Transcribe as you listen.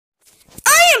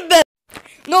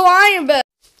No, I am better.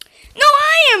 No,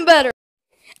 I am better.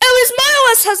 At least my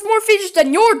OS has more features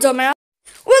than your dumbass.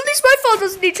 Well, at least my phone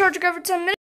doesn't need charging every 10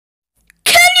 minutes.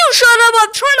 Can you shut up?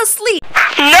 I'm trying to sleep.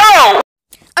 No!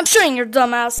 I'm showing your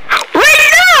dumbass. Wait,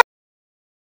 no!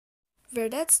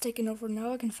 Verdad's taken over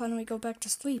now. I can finally go back to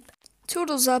sleep.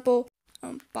 Toodles, Apple.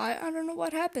 Bye. I don't know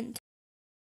what happened.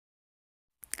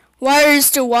 Why are you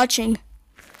still watching?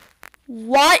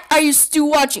 Why are you still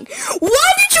watching?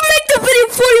 Why did you make the video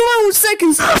 41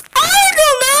 seconds? I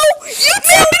don't know! You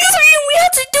told me we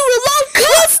had to do a long cut!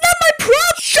 That's not my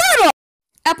problem! Shut up!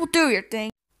 Apple, do your thing.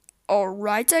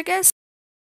 Alright, I guess.